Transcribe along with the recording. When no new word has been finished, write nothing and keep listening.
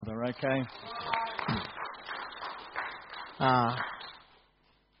okay?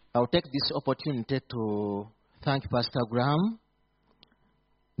 I'll take this opportunity to thank Pastor Graham,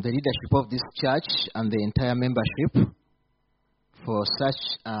 the leadership of this church, and the entire membership for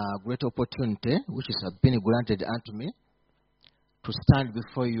such a great opportunity which has been granted unto me to stand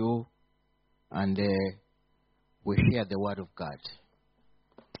before you and we share the word of God.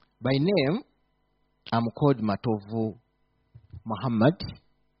 By name, I'm called Matovu Muhammad.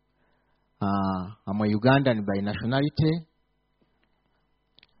 I'm a Ugandan by nationality.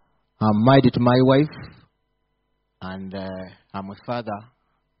 I'm married to my wife, and I'm a father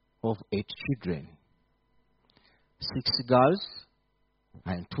of 8 children, 6 girls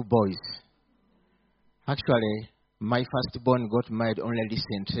and 2 boys. Actually, my firstborn got married only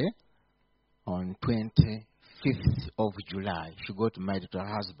recently on 25th of July. She got married to her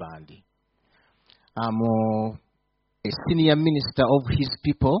husband. I'm a senior minister of his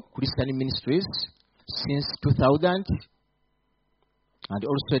people, Christian Ministries, since 2000, and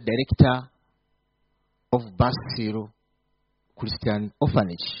also a director of Basil Christian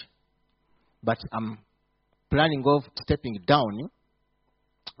Orphanage. But I'm planning of stepping down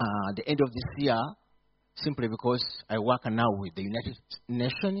at the end of this year, simply because I work now with the United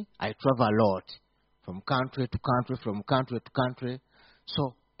Nations. I travel a lot, from country to country, from country to country,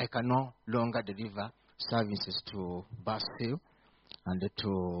 so I can no longer deliver services to Basil and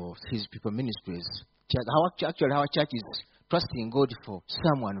to his people ministries. Actually, our church is trusting God for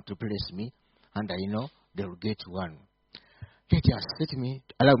someone to replace me, and I know they will get one.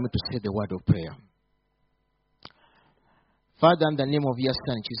 Allow me to say the word of prayer. Father, in the name of your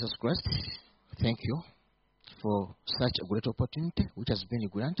Son, Jesus Christ, thank you for such a great opportunity which has been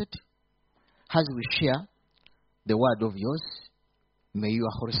granted. As we share the word of yours, may your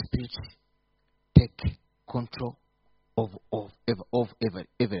Holy Spirit take control of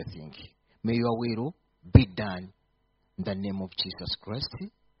everything. May your will be done in the name of Jesus Christ.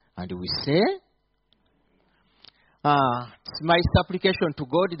 And we say, it's my supplication to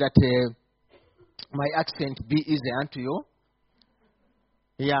God that my accent be easy unto you.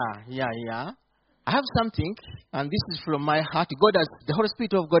 Yeah. I have something, and this is from my heart. The Holy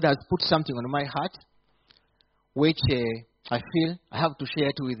Spirit of God has put something on my heart, which I feel I have to share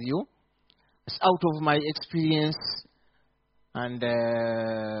it with you. It's out of my experience, and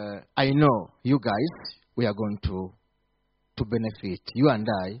I know you guys, we are going to benefit. You and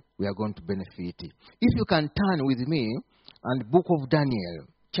I, we are going to benefit. If you can turn with me and Book of Daniel,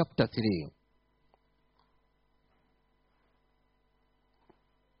 chapter 3.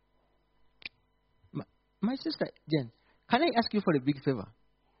 My sister Jen, can I ask you for a big favor?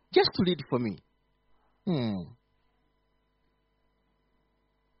 Just to read for me.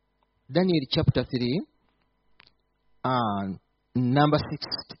 Daniel chapter 3, number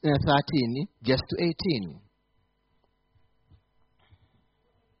 13, just to 18.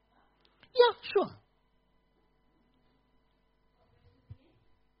 Yeah, sure.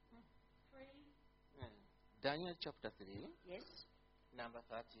 Daniel chapter 3. Yes. Number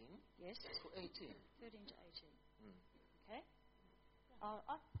 13. Yes. To 18. 13 to 18. Okay.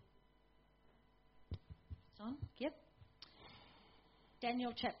 It's on? Yep.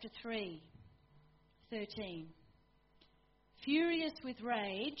 Daniel chapter 3, 13. Furious with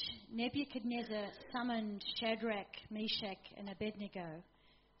rage, Nebuchadnezzar summoned Shadrach, Meshach, and Abednego.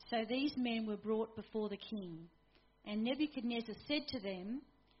 So these men were brought before the king. And Nebuchadnezzar said to them,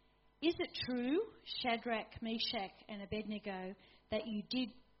 "Is it true, Shadrach, Meshach, and Abednego, that you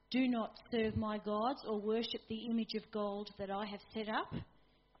do not serve my gods or worship the image of gold that I have set up?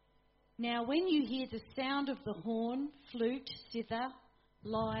 Now when you hear the sound of the horn, flute, zither,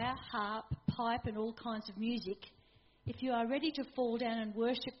 lyre, harp, pipe, and all kinds of music, if you are ready to fall down and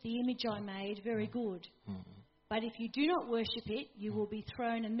worship the image I made, very good. But if you do not worship it, you will be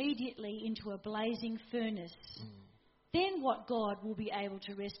thrown immediately into a blazing furnace. Then what God will be able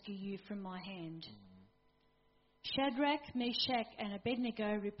to rescue you from my hand?" Shadrach, Meshach, and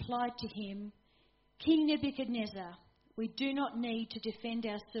Abednego replied to him, "King Nebuchadnezzar, we do not need to defend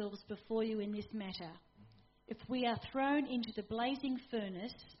ourselves before you in this matter. If we are thrown into the blazing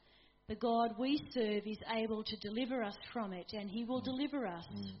furnace, the God we serve is able to deliver us from it, and he will deliver us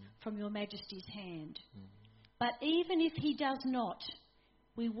from your majesty's hand. But even if he does not,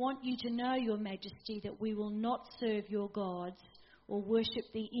 we want you to know, your majesty, that we will not serve your gods or worship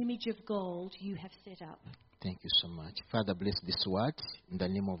the image of gold you have set up." Thank you so much. Father, bless this word in the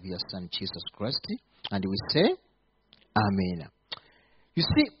name of your Son, Jesus Christ. And we say, Amen. You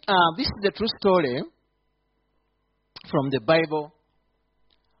see, this is the true story from the Bible,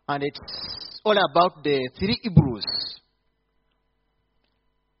 and it's all about the 3 Hebrews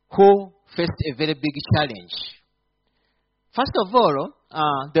who faced a very big challenge. First of all,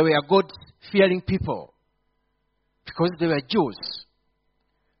 they were God-fearing people because they were Jews.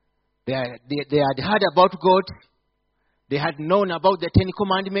 They had heard about God. They had known about the Ten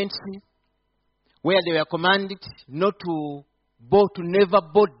Commandments, where they were commanded not to never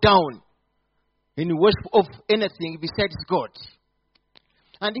bow down in worship of anything besides God.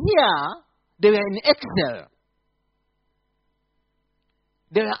 And here, they were in exile.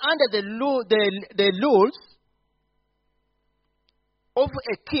 They were under the laws of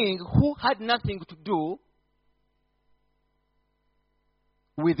a king who had nothing to do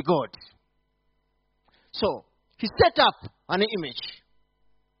with God. So, he set up an image.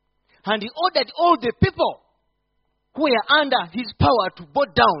 And he ordered all the people who were under his power to bow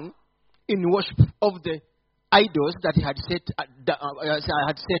down in worship of the idols that he had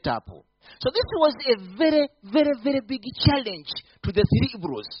set up. So this was a very, very, very big challenge to the three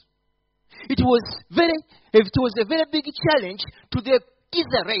Hebrews. It was a very big challenge to the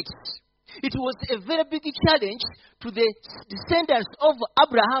Israelites. It was a very big challenge to the descendants of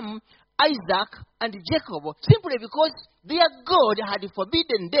Abraham, Isaac, and Jacob, simply because their God had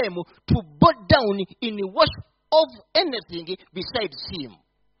forbidden them to bow down in worship of anything besides him.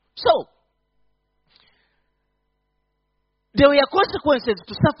 So, there were consequences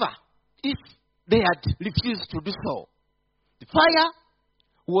to suffer if they had refused to do so. The fire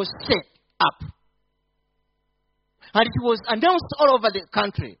was set up. And it was announced all over the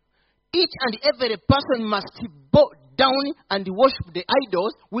country. Each and every person must bow down and worship the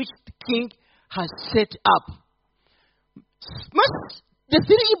idols which the king has set up. The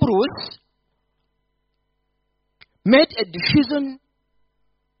three Hebrews made a decision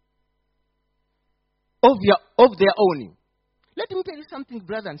of their own. Let me tell you something,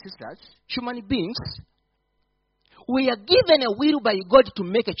 brothers and sisters. Human beings, we are given a will by God to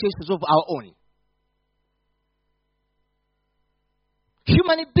make a choices of our own.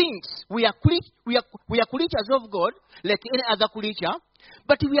 Human beings, we are creatures of God, like any other creature,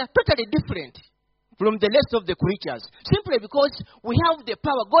 but we are totally different from the rest of the creatures, simply because we have the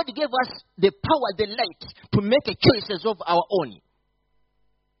power. God gave us the power, the light, to make a choices of our own.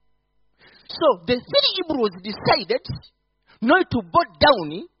 So the three Hebrews decided not to bow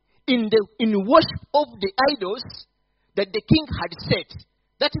down in worship of the idols that the king had set.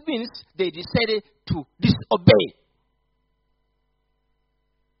 That means they decided to disobey.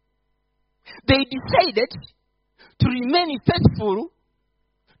 They decided to remain faithful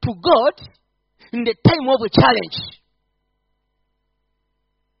to God in the time of a challenge,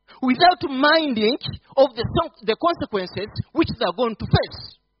 without minding of the consequences which they are going to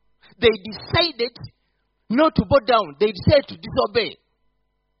face. They decided not to bow down. They decided to disobey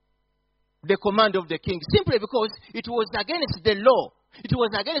the command of the king, simply because it was against the law. It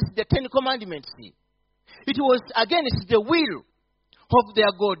was against the Ten Commandments. It was against the will of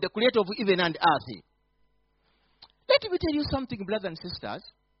their God, the creator of heaven and earth. Let me tell you something, brothers and sisters.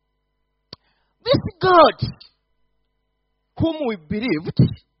 This God whom we believed,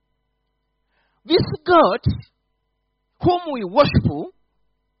 this God whom we worship,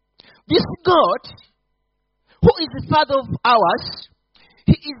 this God who is the Father of ours,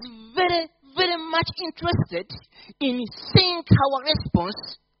 he is very, very much interested in seeing our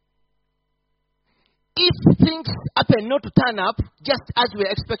response if things happen not to turn up just as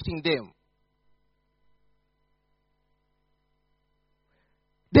we're expecting them.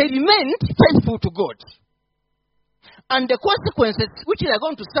 They remained faithful to God. And the consequences which they are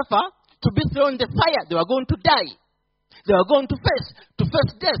going to suffer, to be thrown in the fire, they were going to die. They were going to face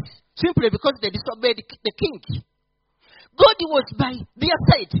death, simply because they disobeyed the king. God was by their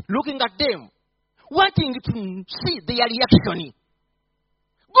side, looking at them, wanting to see their reaction.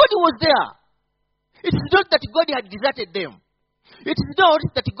 God was there. It is not that God had deserted them. It is not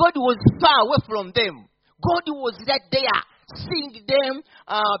that God was far away from them. God was right there, seeing them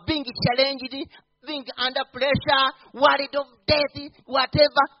being challenged, being under pressure, worried of death,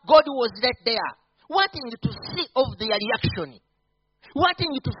 whatever. God was right there, wanting to see of their reaction,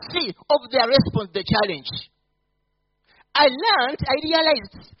 wanting to see of their response to the challenge. I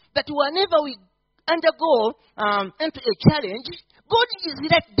realized that whenever we undergo into a challenge, God is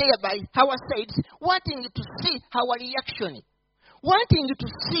right there by our side, wanting to see our reaction, wanting to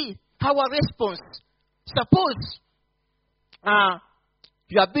see our response. Suppose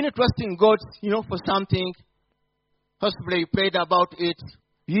you have been trusting God, for something. Possibly you prayed about it,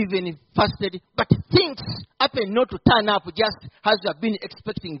 you even fasted, but things happen not to turn up just as you have been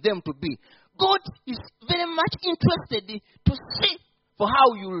expecting them to be. God is very much interested to see for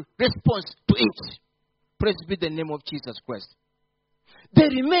how you respond to it. Praise be the name of Jesus Christ. they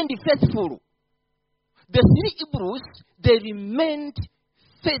remained faithful. The three Hebrews, they remained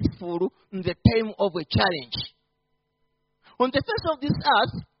faithful in the time of a challenge. On the face of this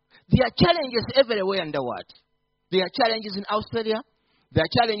earth, there are challenges everywhere in the world. There are challenges in Australia. There are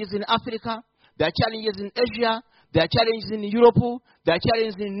challenges in Africa. There are challenges in Asia. There are challenges in Europe. There are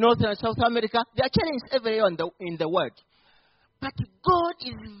challenges in North and South America. There are challenges everywhere in the world. But God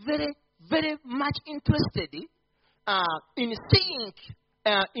is very, very much interested in seeing,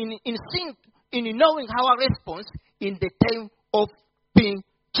 in knowing our response in the time of being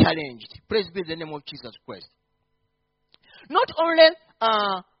challenged. Praise be the name of Jesus Christ. Not only,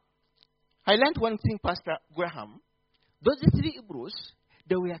 I learned one thing, Pastor Graham. Those three Hebrews,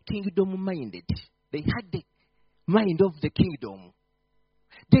 they were kingdom-minded. They had the mind of the kingdom.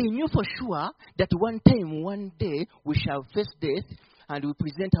 They knew for sure that one day, we shall face death and we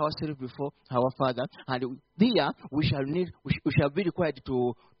present ourselves before our Father. And there, we shall be required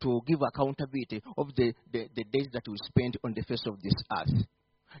to give accountability of the days that we spent on the face of this earth.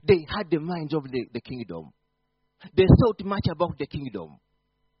 They had the mind of the kingdom. They thought much about the kingdom.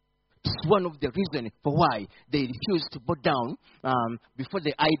 It's one of the reasons for why they refused to bow down before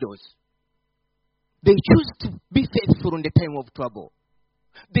the idols. They choose to be faithful in the time of trouble.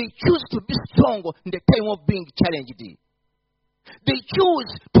 They choose to be strong in the time of being challenged. They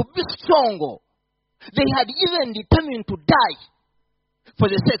choose to be strong. They had even determined to die for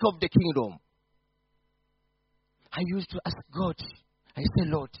the sake of the kingdom. I used to ask God, I said,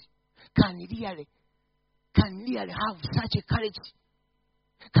 Lord, can really have such a courage?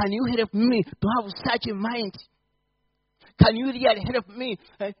 Can you help me to have such a mind? Can you really help me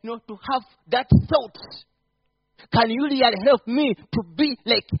to have that thought? Can you really help me to be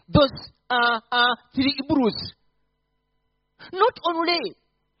like those three Hebrews? Not only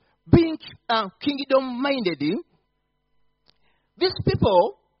being kingdom-minded, these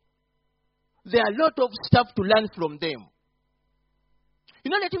people, there are a lot of stuff to learn from them.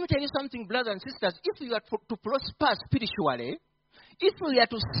 Let me tell you something, brothers and sisters. If you are to prosper spiritually, if we are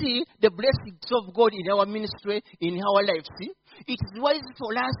to see the blessings of God in our ministry, in our lives, it is wise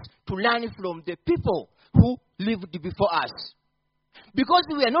for us to learn from the people who lived before us. Because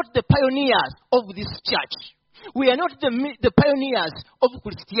we are not the pioneers of this church. We are not the pioneers of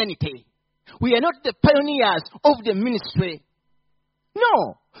Christianity. We are not the pioneers of the ministry.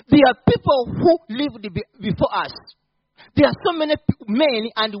 No, there are people who lived before us. There are so many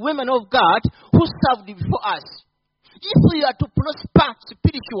men and women of God who served before us. If we are to prosper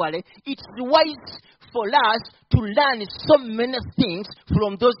spiritually, it's wise for us to learn so many things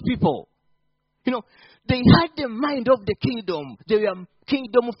from those people. They had the mind of the kingdom. They were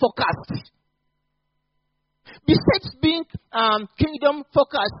kingdom focused. Besides being kingdom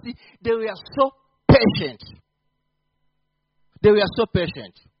focused, they were so patient. They were so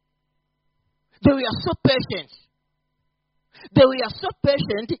patient. They were so patient. They were so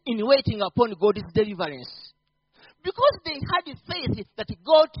patient in waiting upon God's deliverance. Because they had faith that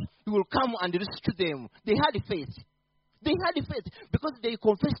God will come and rescue them. They had faith. They had faith because they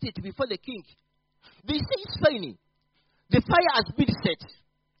confessed it before the king. They say it's fine. The fire has been set.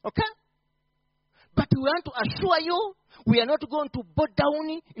 Okay? But we want to assure you, we are not going to bow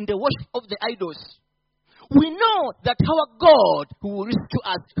down in the worship of the idols. We know that our God who will rescue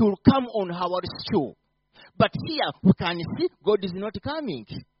us, He will come on our rescue. But here we can see God is not coming.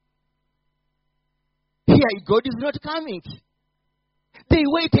 Here God is not coming. They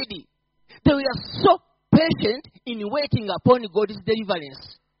waited. They were so patient in waiting upon God's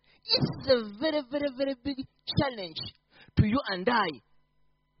deliverance. It's a very, very, very big challenge to you and I.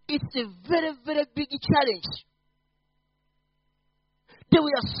 It's a very, very big challenge. They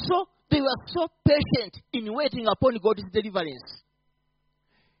were so patient in waiting upon God's deliverance.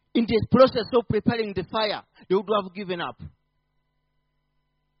 In the process of preparing the fire, they would have given up.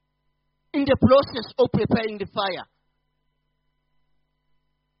 In the process of preparing the fire.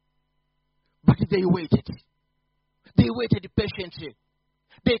 But they waited. They waited patiently.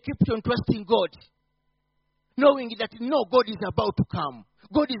 They kept on trusting God, knowing that no, God is about to come.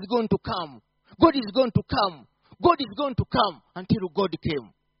 God is going to come. God is going to come. God is going to come until God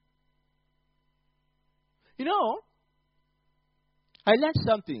came. I learned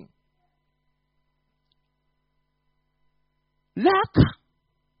something.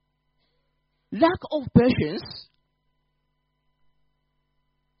 Lack of patience.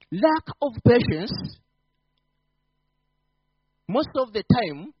 Lack of patience. Most of the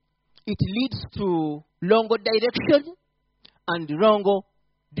time, it leads to longer direction and longer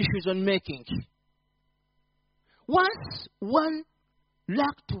decision making. Once one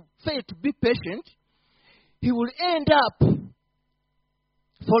lacks faith to be patient, he will end up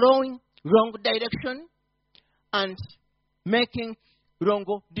following wrong direction and making wrong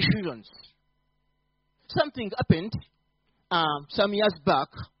decisions. Something happened some years back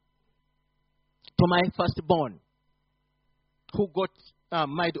to my firstborn, who got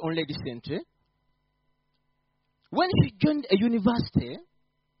married only recently. When she joined a university,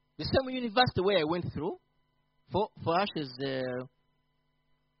 the same university where I went through, for her,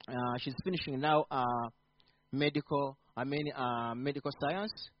 she's finishing now medical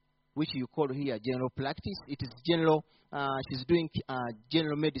science, which you call here general practice. It is general. She's doing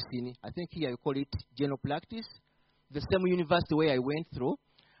general medicine. I think here you call it general practice. The same university where I went through,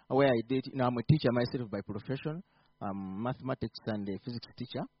 where I did. Now I'm a teacher myself by profession, mathematics and physics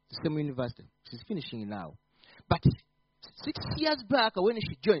teacher. The same university. She's finishing now. But 6 years back, when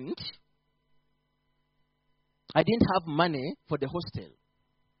she joined, I didn't have money for the hostel.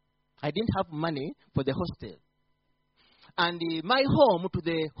 And my home to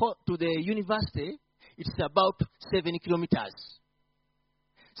the university, it's about 7 kilometers.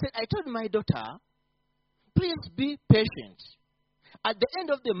 So I told my daughter, please be patient. At the end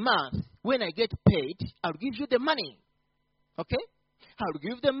of the month, when I get paid, I'll give you the money. Okay? I'll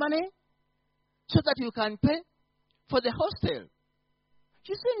give the money so that you can pay for the hostel.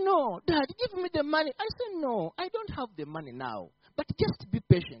 She said, no, Dad, give me the money. I said, no, I don't have the money now. But just be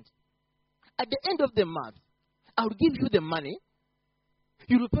patient. At the end of the month, I'll give you the money.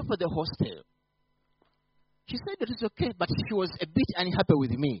 You will pay for the hostel. She said that it's okay, but she was a bit unhappy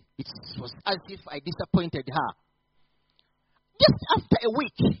with me. It was as if I disappointed her. Just after a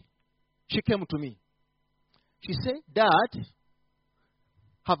week, she came to me. She said, Dad,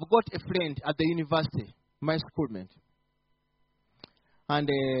 have got a friend at the university, my schoolmate. And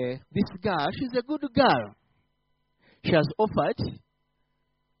this girl, she's a good girl. She has offered,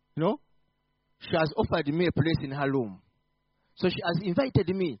 she has offered me a place in her room. So she has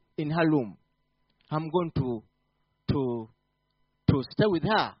invited me in her room. I'm going to stay with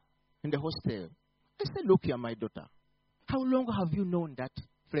her in the hostel. I said, look here, my daughter. How long have you known that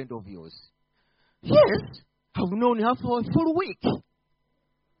friend of yours? Yes, I've known her for a full week.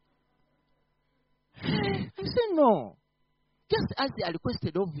 I said, no. Just as I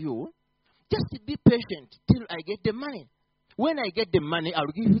requested of you, just be patient till I get the money. When I get the money, I'll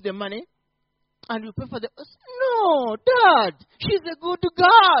give you the money. And you pay for the... No, Dad, she's a good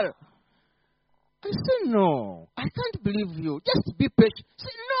girl. I said, no, I can't believe you. Just be patient. She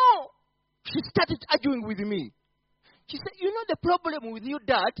said, no. She started arguing with me. She said, you know the problem with you,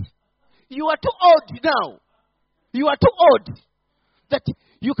 Dad? You are too old now. You are too old. That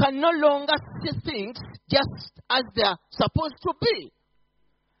you can no longer see things just as they are supposed to be.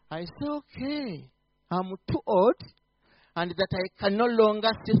 I said, okay, I'm too old, and that I can no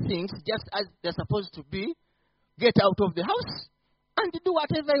longer see things just as they're supposed to be. Get out of the house and do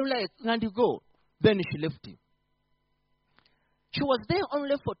whatever you like, and you go. Then she left him. She was there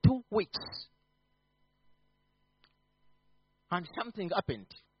only for 2 weeks. And something happened.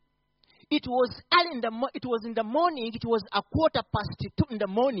 It was early in the morning. It was 2:15 in the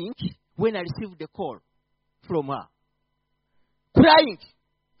morning when I received a call from her, crying.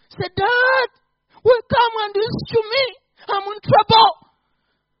 Said, Dad, will come and rescue me. I'm in trouble.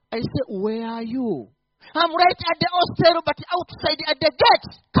 I said, where are you? I'm right at the hostel, but outside at the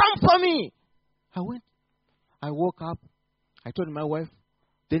gate. Come for me. I woke up. I told my wife.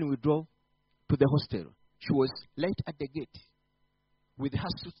 Then we drove to the hostel. She was right at the gate with her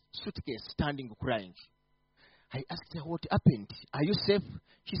suitcase standing crying. I asked her what happened. Are you safe?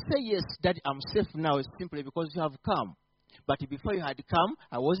 She said, yes, Daddy, I'm safe now simply because you have come. But before you had come,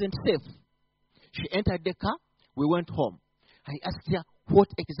 I wasn't safe. She entered the car. We went home. I asked her what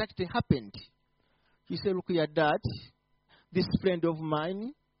exactly happened. She said, look here, Dad, this friend of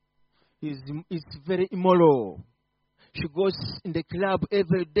mine is very immoral. She goes in the club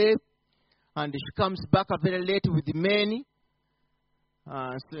every day, and she comes back very late with the men.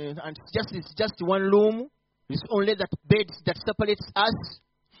 And it's just one room. It's only that bed that separates us.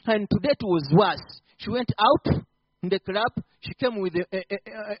 And today it was worse. She went out in the club. She came with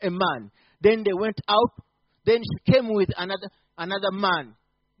a man. Then they went out. Then she came with another man.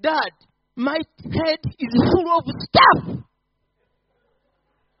 Dad, my head is full of stuff.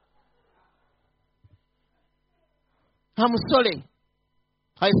 I'm sorry.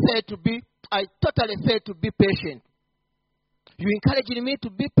 I totally failed to be patient. You encouraged me to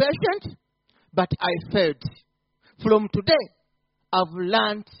be patient, but I failed. From today, I've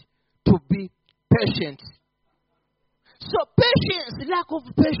learned to be patient. So patience, lack of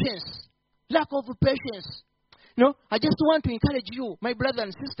patience. I just want to encourage you, my brothers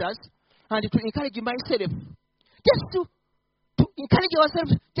and sisters, and to encourage myself, just to encourage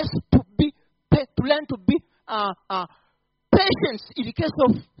ourselves just to learn to be patient in the case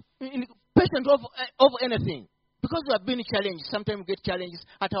of patient of anything. Because we have been challenged. Sometimes we get challenges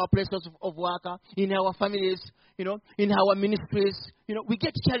at our places of work, in our families, in our ministries. We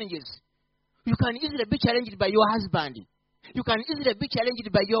get challenges. You can easily be challenged by your husband. You can easily be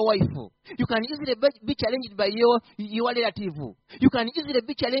challenged by your wife. You can easily be challenged by your relative. You can easily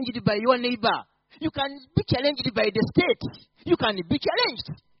be challenged by your neighbor. You can be challenged by the state. You can be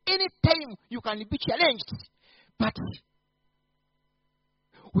challenged. Anytime you can be challenged. But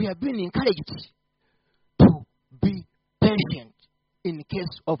we have been encouraged to be patient in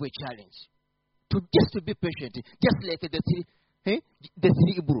case of a challenge. Just to be patient. Just like the three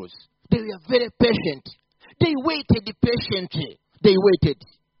Hebrews. They were very patient. They waited patiently. They waited.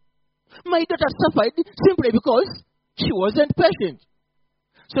 My daughter suffered simply because she wasn't patient.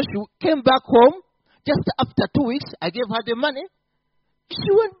 So she came back home. Just after 2 weeks, I gave her the money.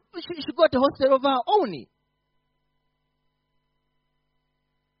 She got a hostel of her own.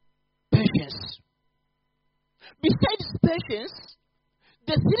 Patience. Besides patience,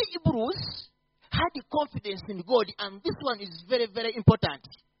 the three Hebrews had the confidence in God, and this one is very, very important.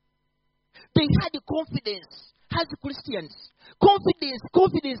 They had the confidence as Christians.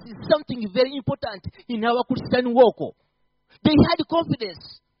 Confidence is something very important in our Christian walk. They had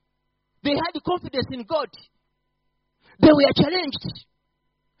confidence. They had confidence in God. They were challenged.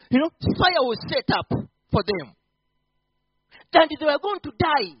 Fire was set up for them. And they were going to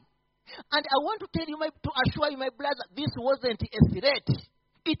die. And I want to tell you, to assure you, my brother, this wasn't a threat.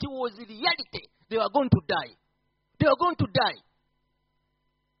 It was reality. They were going to die. They were going to die.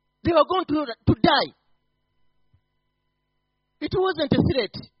 They were going to die. It wasn't a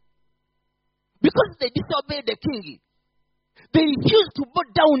threat. Because they disobeyed the king. They refused to bow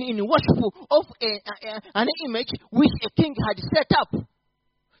down in worship of an image which a king had set up.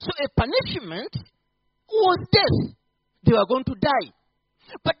 So a punishment was death. They were going to die.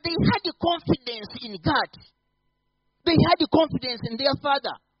 But they had the confidence in God. They had the confidence in their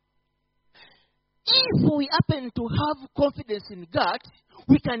Father. If we happen to have confidence in God,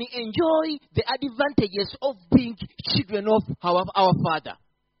 we can enjoy the advantages of being children of our Father.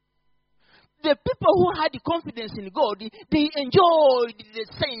 The people who had confidence in God, they enjoyed the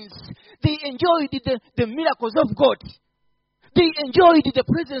saints. They enjoyed the miracles of God. They enjoyed the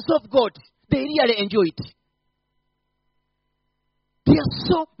presence of God. They really enjoyed it. There are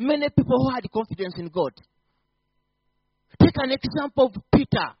so many people who had confidence in God. Take an example of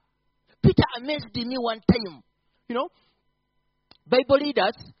Peter. Peter amazed me one time. Bible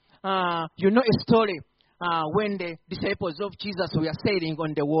readers, a story when the disciples of Jesus were sailing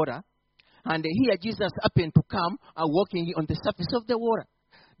on the water. And here Jesus happened to come walking on the surface of the water.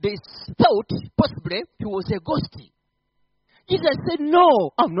 They thought possibly he was a ghost. Jesus said,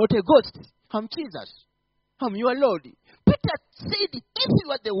 "No, I'm not a ghost. I'm Jesus. I'm your Lord." Peter said, "If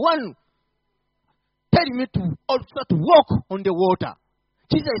you are the one telling me to also to walk on the water."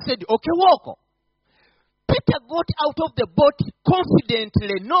 Jesus said, "Okay, walk." Peter got out of the boat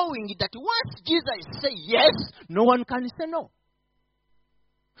confidently, knowing that once Jesus says yes, no one can say no.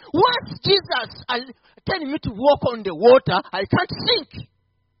 Once Jesus is telling me to walk on the water, I can't sink.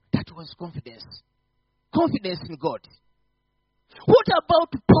 That was confidence. Confidence in God. What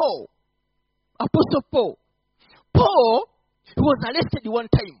about Paul? Apostle Paul. Paul was arrested one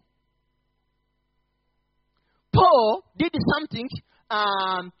time. Paul did something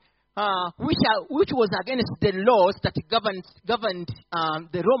which was against the laws that governed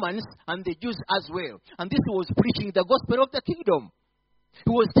the Romans and the Jews as well. And this was preaching the gospel of the kingdom. He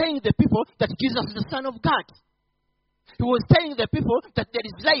was telling the people that Jesus is the Son of God. He was telling the people that there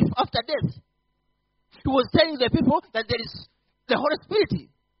is life after death. He was telling the people that there is the Holy Spirit.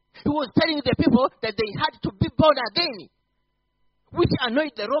 He was telling the people that they had to be born again, which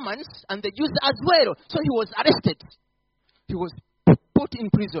annoyed the Romans and the Jews as well. So he was arrested. He was put in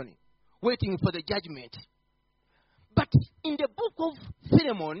prison, waiting for the judgment. But in the book of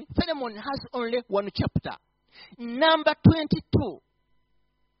Philemon, Philemon has only one chapter. Number 22.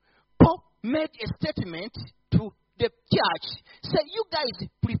 Paul made a statement to the church. Said, "You guys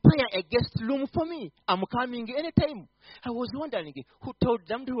prepare a guest room for me. I'm coming anytime." I was wondering who told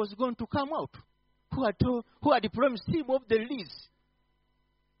them he was going to come out. Who had promised him of the release.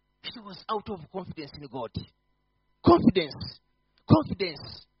 He was out of confidence in God. Confidence.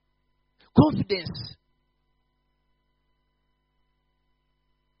 Confidence. Confidence.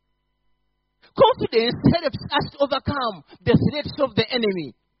 Confidence helps us to overcome the threats of the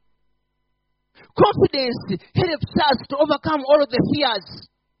enemy. Confidence helps us to overcome all of the fears.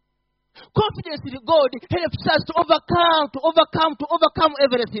 Confidence in God helps us to overcome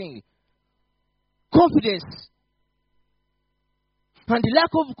everything. Confidence. And the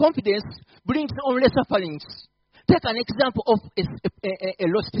lack of confidence brings only sufferings. Take an example of a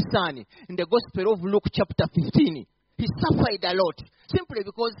lost son in the Gospel of Luke chapter 15. He suffered a lot simply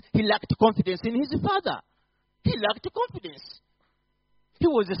because he lacked confidence in his father. He lacked confidence. He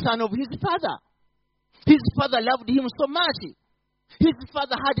was the son of his father. His father loved him so much. His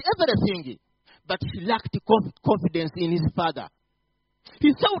father had everything, but he lacked confidence in his father.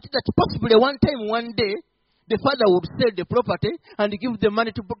 He thought that possibly one day, the father would sell the property and give the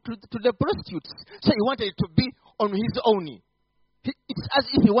money to the prostitutes. So he wanted to be on his own. It's as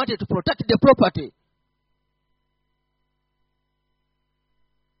if he wanted to protect the property.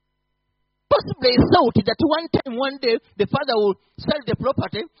 Possibly he thought that one day, the father would sell the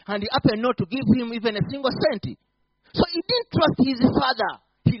property and he happened not to give him even a single cent. So he didn't trust his father.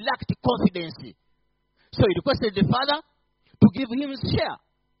 He lacked confidence. So he requested the father to give him his share.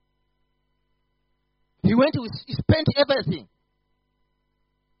 He spent everything.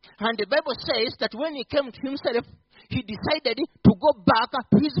 And the Bible says that when he came to himself, he decided to go back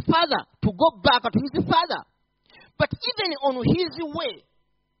to his father. But even on his way,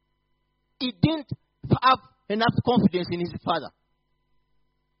 he didn't have enough confidence in his father.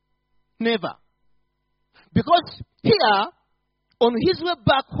 Never. Because here, on his way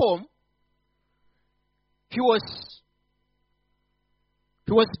back home, he was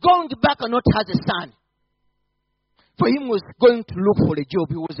going back not as a son. For him was going to look for a job.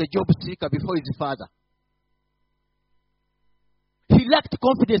 He was a job seeker before his father. He lacked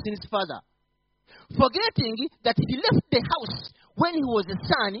confidence in his father. Forgetting that he left the house when he was a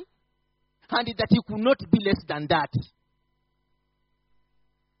son and that he could not be less than that.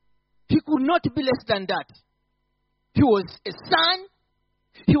 He could not be less than that. He was a son.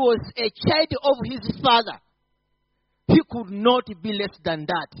 He was a child of his father. He could not be less than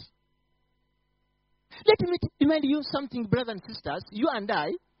that. Let me remind you something, brothers and sisters. You and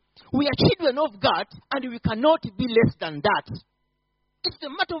I, we are children of God, and we cannot be less than that. It's a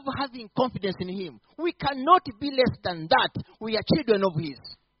matter of having confidence in Him. We cannot be less than that. We are children of His.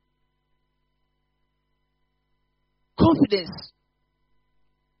 Confidence.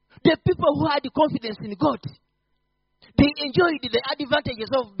 The people who had confidence in God, they enjoyed the advantages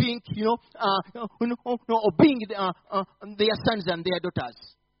of being, being their sons and their daughters.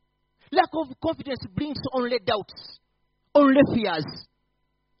 Lack of confidence brings only doubts, only fears.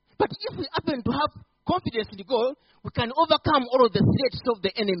 But if we happen to have confidence in God, we can overcome all of the threats of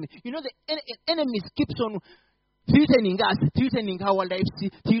the enemy. You know, the enemy keeps on threatening us, threatening our lives,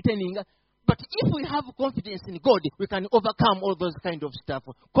 threatening us. But if we have confidence in God, we can overcome all those kind of stuff.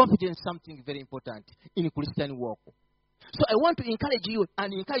 Confidence is something very important in Christian walk. So I want to encourage you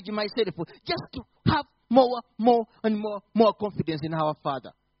and encourage myself just to have more confidence in our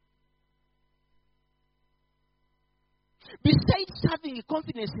Father. Besides having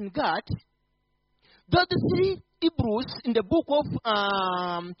confidence in God, those three Hebrews in the book of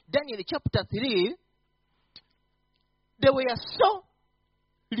Daniel chapter 3, they were so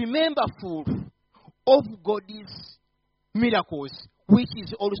rememberful of God's miracles, which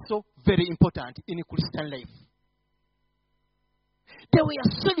is also very important in Christian life. They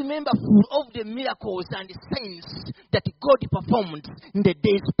were so rememberful of the miracles and the signs that God performed in the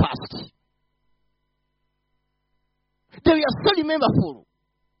days past. They were so rememberful.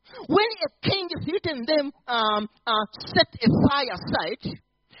 When a king threatened them, set a fire site,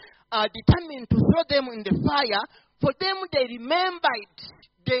 determined to throw them in the fire, for them they remembered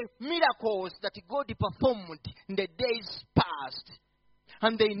the miracles that God performed in the days past.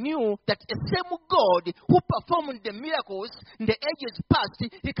 And they knew that the same God who performed the miracles in the ages past,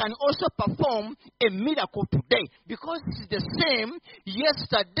 He can also perform a miracle today. Because it's the same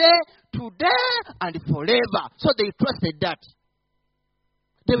yesterday, today, and forever. So they trusted that.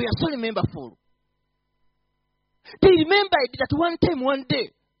 They were so rememberful. They remembered that one day,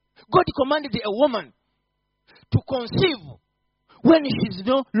 God commanded a woman to conceive when she's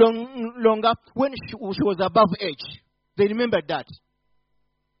no longer, when she was above age. They remembered that.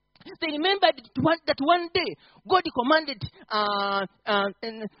 They remembered that one day God commanded a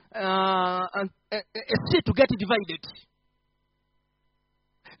sea to get divided.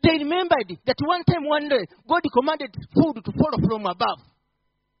 They remembered that one day God commanded food to fall from above.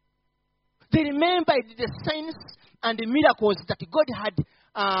 They remembered the signs and the miracles that God had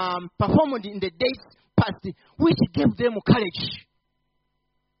performed in the days past, which gave them courage.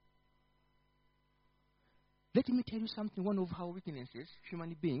 Let me tell you something. One of our weaknesses,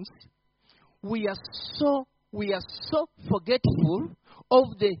 human beings, we are so forgetful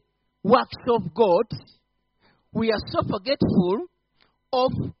of the works of God, we are so forgetful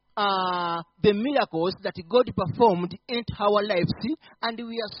of the miracles that God performed in our lives, and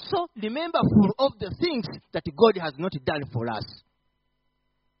we are so rememberful of the things that God has not done for us.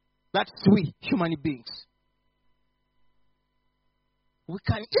 That's we, human beings. We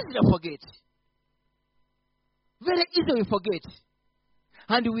can easily forget. Very easily forget.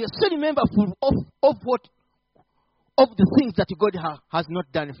 And we are so rememberful of the things that God has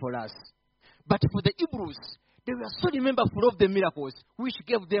not done for us. But for the Hebrews, they were so rememberful of the miracles which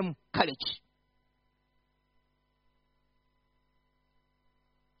gave them courage.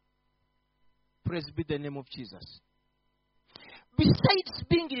 Praise be the name of Jesus. Besides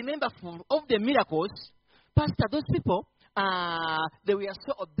being rememberful of the miracles, Pastor, those people, they were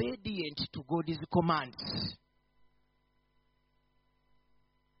so obedient to God's commands.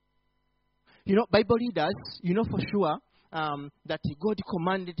 You know, Bible readers, you know for sure that God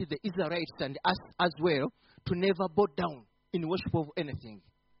commanded the Israelites and us as well to never bow down in worship of anything.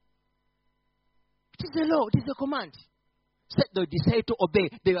 It is a law, it is a command. So they decided to obey.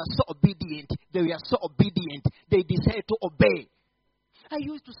 They were so obedient. They were so obedient. They decided to obey. I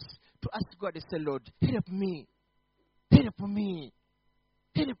used to ask God, I said, Lord, help me. Help me.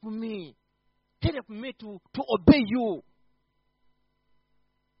 Help me. Help me to obey you.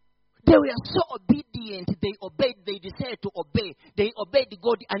 They were so obedient. They obeyed. They decided to obey. They obeyed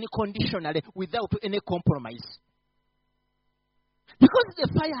God unconditionally without any compromise. Because the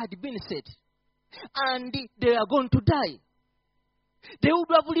fire had been set and they are going to die, they would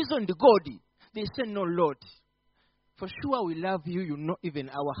have reasoned God. They said, no, Lord, for sure we love you. You know even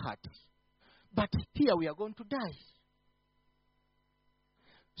our heart. But here we are going to die.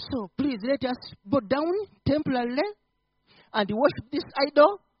 So please let us bow down temporarily and worship this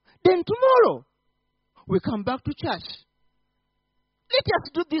idol. Then tomorrow, we come back to church. Let us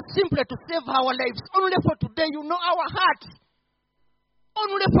do this simply to save our lives. Only for today, you know our heart.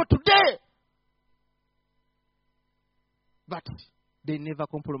 Only for today. But they never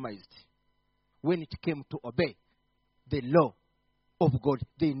compromised. When it came to obey the law of God,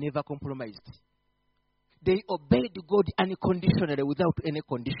 they never compromised. They obeyed God unconditionally without any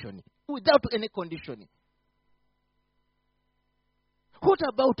condition. Without any condition. What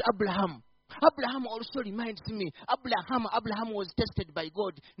about Abraham? Abraham also reminds me. Abraham was tested by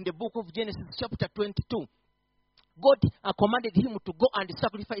God in the book of Genesis chapter 22. God commanded him to go and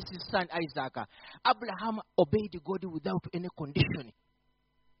sacrifice his son Isaac. Abraham obeyed God without any condition.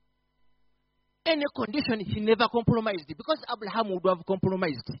 Any condition, he never compromised. Because Abraham would have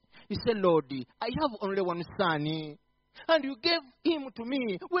compromised. He said, Lord, I have only one son. And you gave him to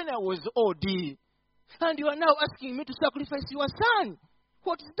me when I was old. And you are now asking me to sacrifice your son.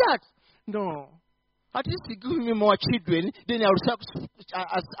 What is that? No. At least give me more children, then I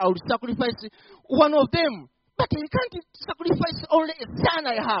will sacrifice one of them. But I can't sacrifice only a son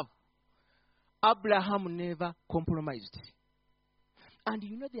I have. Abraham never compromised. And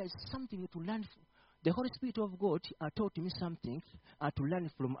you know there is something to learn. The Holy Spirit of God taught me something to learn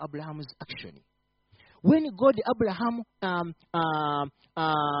from Abraham's action. When God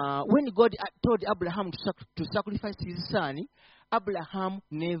told Abraham to sacrifice his son, Abraham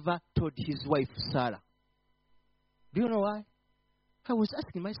never told his wife Sarah. Do you know why? I was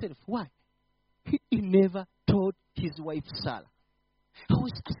asking myself, why? He never told his wife Sarah. I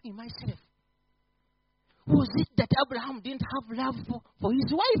was asking myself, was it that Abraham didn't have love for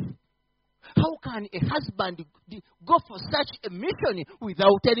his wife? How can a husband go for such a mission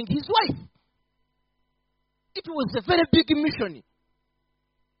without telling his wife? It was a very big mission.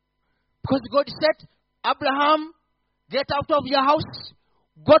 Because God said, Abraham, get out of your house,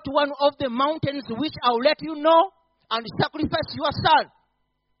 go to one of the mountains which I'll let you know, and sacrifice your son.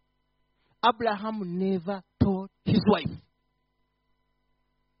 Abraham never told his wife.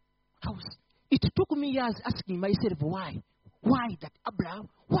 It took me years asking myself, why? Why that Abraham?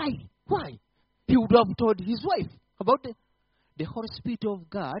 Why? He would have told his wife about the Holy Spirit of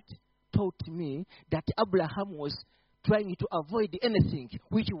God taught me that Abraham was trying to avoid anything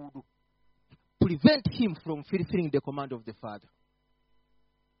which would prevent him from fulfilling the command of the Father.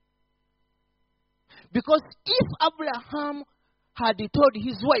 Because if Abraham had told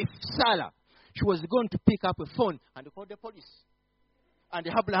his wife, Sarah, she was going to pick up a phone and call the police. And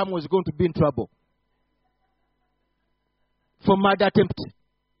Abraham was going to be in trouble for murder attempt.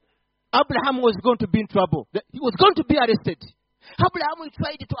 Abraham was going to be in trouble. He was going to be arrested. Abraham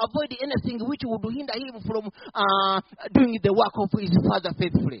tried to avoid anything which would hinder him from doing the work of his father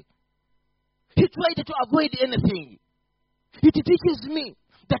faithfully. He tried to avoid anything. It teaches me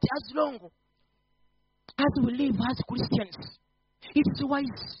that as long as we live as Christians, It's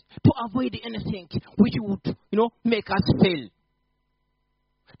wise to avoid anything which would, make us fail.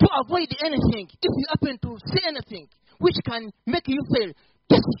 To avoid anything, if you happen to say anything which can make you fail,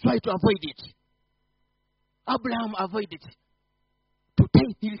 just try to avoid it. Abraham avoided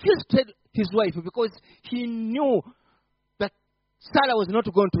he refused to tell his wife because he knew that Sarah was not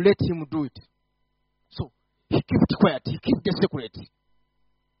going to let him do it. So he kept quiet. He kept the secret.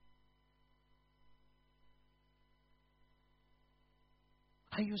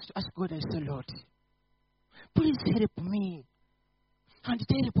 I used to ask God, I said, Lord, please help me and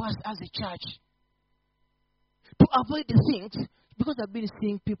help us as a church to avoid the things, because I've been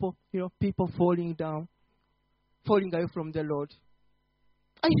seeing people falling down, falling away from the Lord.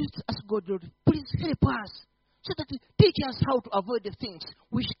 I used to ask God, Lord, please help us so that teach us how to avoid the things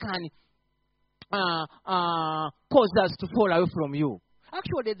which can cause us to fall away from you.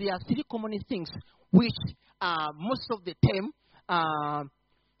 Actually, there are three common things which most of the time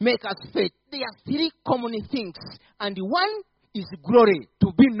make us fail. There are three common things, and one is glory,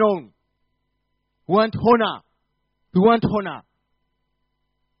 to be known. We want honor. We want honor.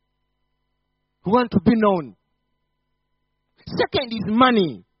 We want to be known. Second is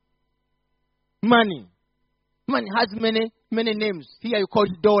money. Money. Money has many names. Here you call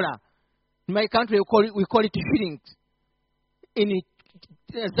it dollar. In my country we call it shillings. In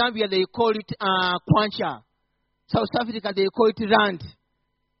Zambia they call it kwacha. South Africa they call it rand.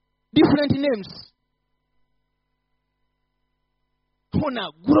 Different names. Honor,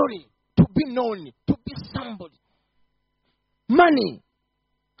 glory, to be known, to be somebody. Money.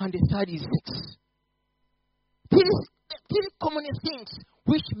 And the third is sex. Three common things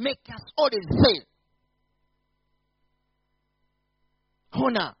which make us always fail.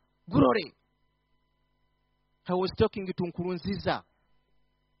 Honor, glory. I was talking to Nkurunziza.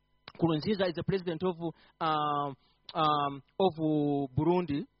 Nkurunziza is the president of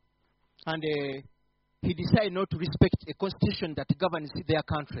Burundi, and he decided not to respect a constitution that governs their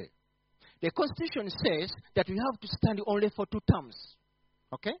country. The constitution says that we have to stand only for 2 terms.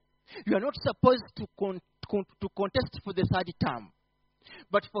 Okay? You are not supposed to contest for the 3rd term.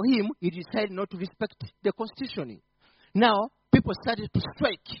 But for him, he decided not to respect the constitution. Now, people started to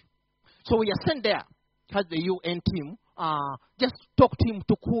strike. So we are sent there, as the UN team, just to talk to him,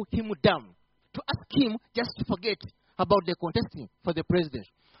 to cool him down, to ask him just to forget about the contesting for the president.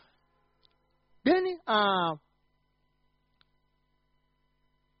 Then,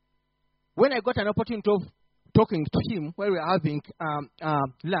 when I got an opportunity of talking to him while we were having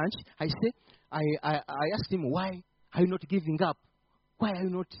lunch, I asked him, why are you not giving up? Why are you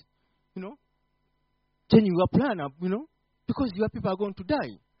not, changing your plan up, because your people are going to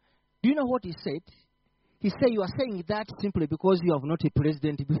die. Do you know what he said? He said, you are saying that simply because you have not a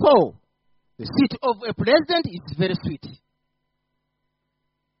president before. The seat of a president is very sweet.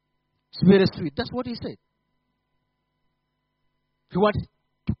 It's very sweet. That's what he said. He wanted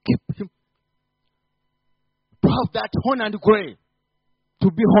to keep him, to have that honor and glory,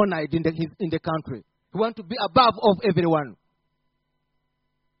 to be honored in the country. He wanted to be above of everyone.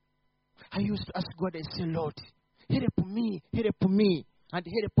 I used to ask God, I said, Lord, help me, and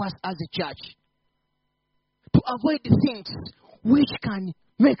help us as a church to avoid the things which can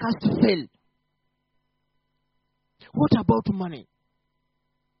make us fail. What about money?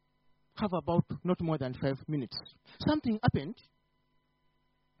 Have about not more than 5 minutes. Something happened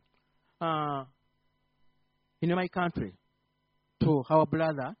in my country to our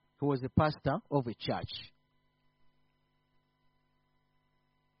brother who was a pastor of a church.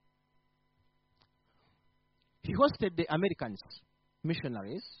 He hosted the Americans,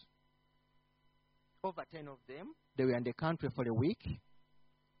 missionaries, over 10 of them. They were in the country for a week.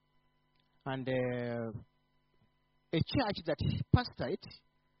 And a church that he pastored,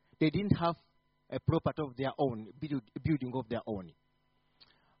 they didn't have a property of their own, building of their own.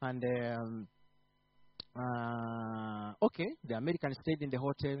 And, the Americans stayed in the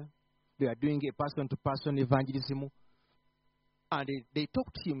hotel. They are doing a person-to-person evangelism. And they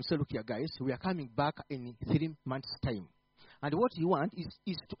talked to him, said, look here, guys, we are coming back in 3 months' time. And what you want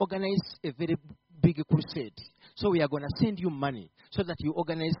is to organize a very big crusade. So we are going to send you money so that you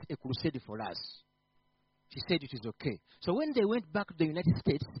organize a crusade for us. He said it is okay. So when they went back to the United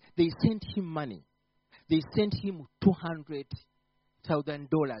States, they sent him money. They sent him $200,000.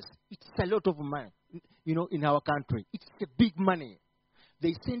 It's a lot of money, in our country. It's a big money.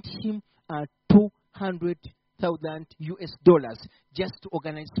 They sent him $200,000 just to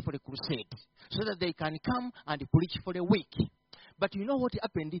organize for a crusade, so that they can come and preach for a week. But you know what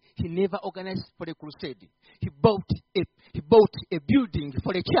happened? He never organized for a crusade. He bought a building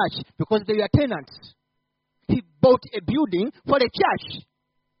for a church because they were tenants. He bought a building for a church.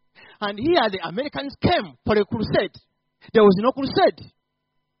 And here the Americans came for a crusade. There was no crusade.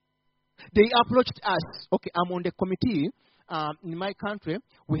 They approached us. Okay, I'm on the committee. In my country,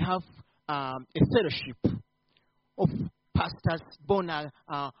 we have a fellowship of pastors,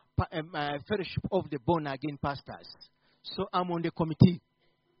 fellowship of the born-again pastors. So I'm on the committee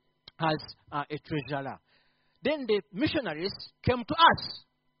as a treasurer. Then the missionaries came to us.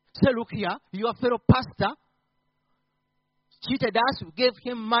 Say, look here, your fellow pastor cheated us. We gave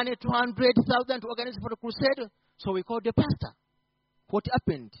him money, 200,000 to organize for the crusade. So we called the pastor. What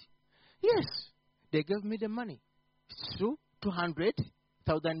happened? Yes, they gave me the money. It's true,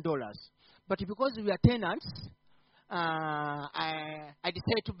 $200,000. But because we are tenants, I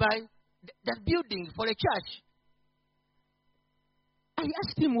decided to buy that building for a church. I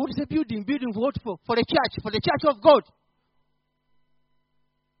asked him, what is the building? Building for what? For a church, for the church of God.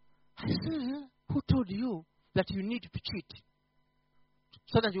 I said, who told you that you need to cheat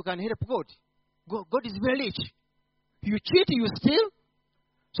so that you can help God? God is very rich. You cheat, you steal,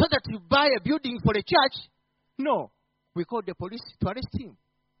 so that you buy a building for a church? No. We called the police to arrest him.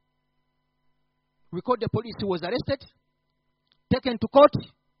 We called the police. He was arrested, taken to court.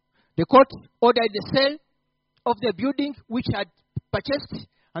 The court ordered the sale of the building which had purchased,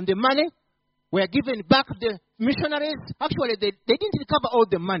 and the money were given back to the missionaries. Actually, they didn't recover all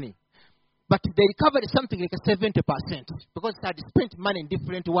the money, but they recovered something like 70% because they had spent money in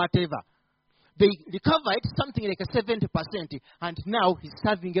different whatever. They recovered something like 70%, and now he's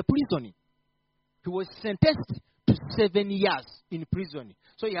serving a prison. He was sentenced to 7 years in prison.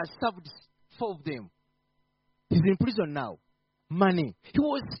 So he has served 4 of them. He's in prison now. Money. He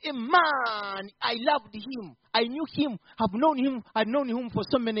was a man. I loved him. I knew him. I've known him for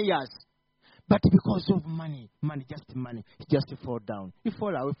so many years. But because of money, he just fall down. He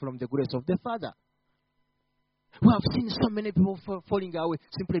fall away from the grace of the Father. We have seen so many people falling away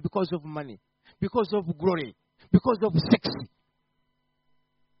simply because of money, because of glory, because of sex.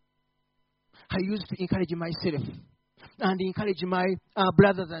 I used to encourage myself and encourage my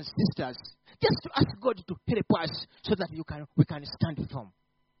brothers and sisters just to ask God to help us so that we can stand firm.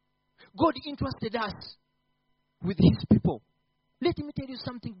 God entrusted us with His people. Let me tell you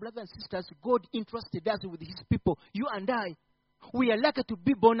something, brothers and sisters. God entrusted us with His people. You and I, we are lucky to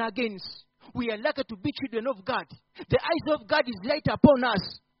be born again. We are lucky to be children of God. The eyes of God is light upon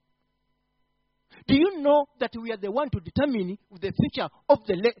us. Do you know that we are the one to determine the future of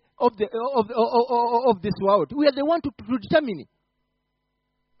this world? We are the one to determine.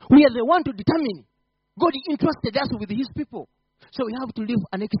 We are the one to determine. God entrusted us with His people. So we have to live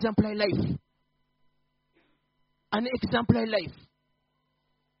an exemplary life. An exemplary life.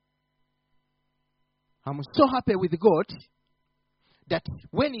 I'm so happy with God that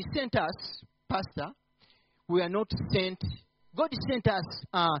when He sent us, Pastor, we are not sent. God sent us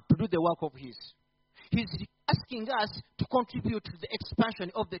to do the work of His. He's asking us to contribute to the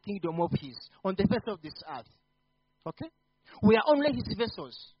expansion of the kingdom of His on the face of this earth. Okay? We are only His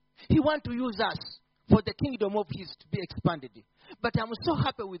vessels. He wants to use us for the kingdom of His to be expanded. But I'm so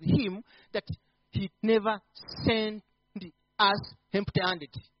happy with Him that He never sent us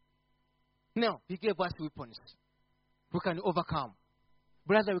empty-handed. No, He gave us weapons. We can overcome.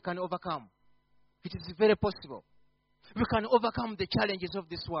 Brother, we can overcome. It is very possible. We can overcome the challenges of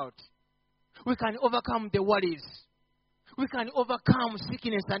this world. We can overcome the worries. We can overcome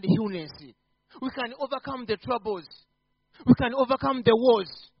sickness and illness. We can overcome the troubles. We can overcome the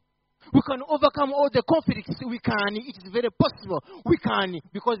wars. We can overcome all the conflicts. We can. It is very possible. We can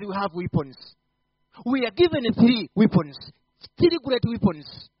because we have weapons. We are given 3 weapons. 3 great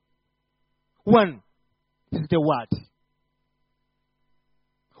weapons. 1 is the Word.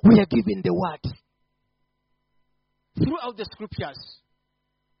 We are given the Word. Throughout the Scriptures.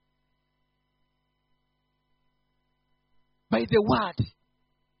 By the Word.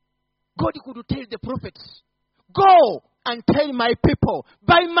 God could tell the prophets, go and tell my people,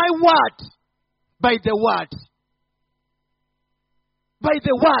 by my Word. By the Word. By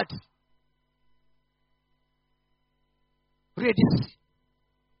the Word. Red Sea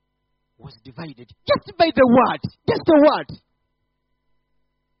was divided just by the Word. Just the Word.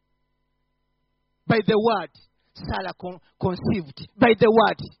 By the Word. Sarah conceived. By the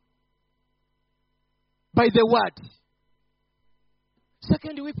Word. By the Word.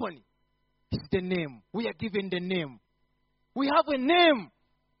 Second weapon is the name. We are given the name. We have a name.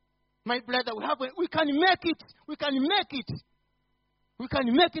 My brother, we can make it. We can make it. We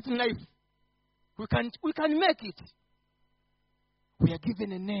can make it in life. We can make it. We are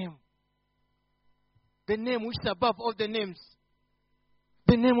given a name. The name which is above all the names.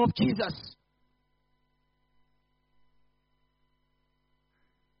 The name of Jesus.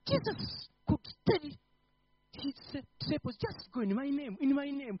 Jesus could tell his disciples, just go in my name, in my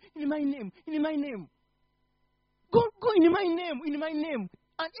name, in my name, in my name. Go in my name, in my name.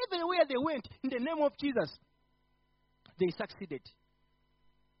 And everywhere they went, in the name of Jesus, they succeeded.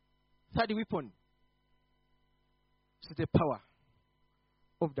 Third weapon is the power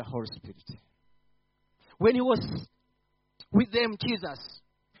of the Holy Spirit. When he was with them, Jesus,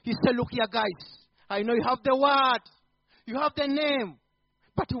 he said, look here, guys, I know you have the word, you have the name,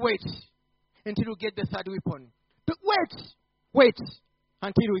 but wait until you get the third weapon. But wait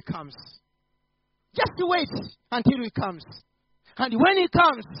until he comes. Just wait until he comes. And when he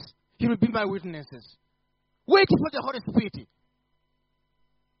comes, he will be my witnesses. Wait for the Holy Spirit.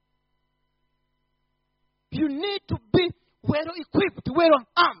 You need to be well equipped, well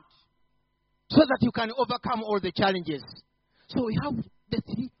armed, so that you can overcome all the challenges. So we have the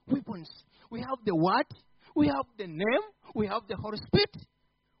three weapons. We have the word, we have the name, we have the Holy Spirit.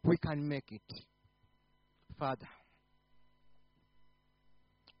 We can make it. Father,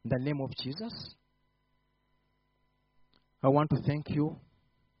 in the name of Jesus, I want to thank you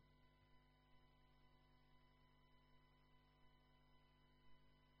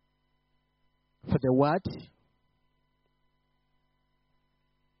for the word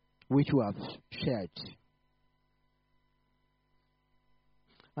which you have shared.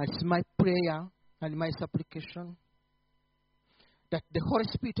 And it's my prayer and my supplication that the Holy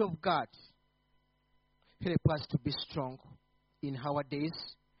Spirit of God help us to be strong in our days,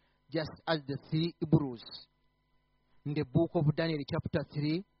 just as the three Hebrews in the book of Daniel chapter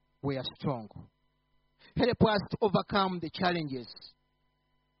 3 were strong. Help us to overcome the challenges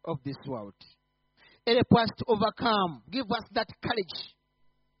of this world. Help us to overcome. Give us that courage,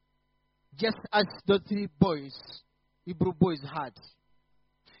 just as the three boys, Hebrew boys, had.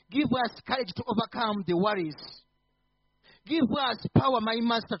 Give us courage to overcome the worries. Give us power, my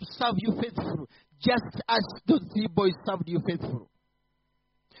master, to serve you faithful, just as those three boys served you faithful.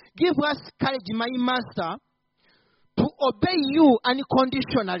 Give us courage, my master, to obey you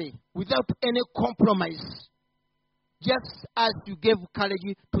unconditionally, without any compromise, just as you gave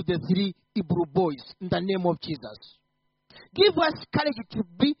courage to the three Hebrew boys, in the name of Jesus. Give us courage to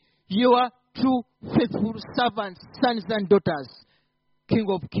be your true, faithful servants, sons and daughters, King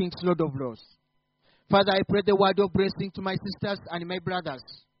of kings, Lord of lords. Father, I pray the word of blessing to my sisters and my brothers.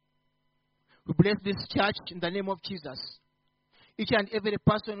 We bless this church in the name of Jesus. Each and every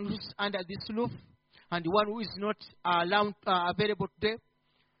person who is under this roof and the one who is not available today,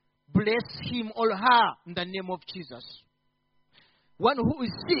 bless him or her in the name of Jesus. One who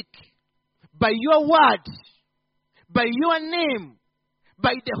is sick, by your word, by your name,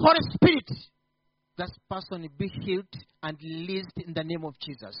 by the Holy Spirit, that person be healed and released in the name of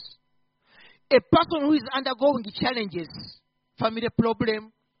Jesus. A person who is undergoing challenges, family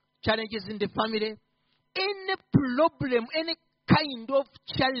problem, challenges in the family, any problem, any kind of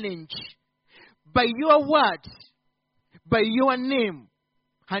challenge, by your word, by your name,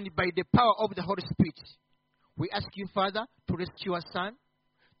 and by the power of the Holy Spirit, we ask you, Father, to rescue our son,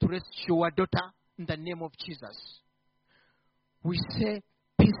 to rescue our daughter, in the name of Jesus. We say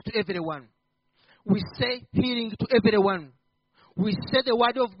peace to everyone. We say healing to everyone. We say the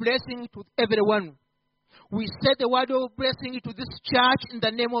word of blessing to everyone. We say the word of blessing to this church in the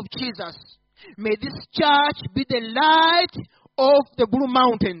name of Jesus. May this church be the light of the Blue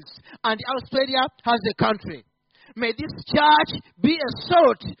Mountains and Australia as a country. May this church be a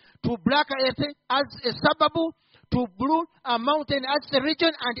salt to Black Earth as a suburb, to Blue Mountain as a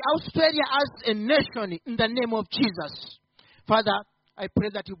region, and Australia as a nation in the name of Jesus. Father, I pray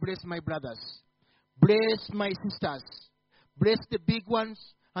that you bless my brothers. Bless my sisters. Bless the big ones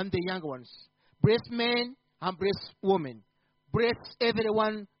and the young ones. Bless men and bless women. Bless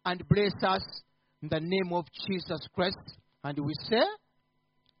everyone and bless us in the name of Jesus Christ. And we say,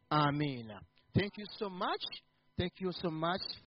 Amen. Thank you so much. Thank you so much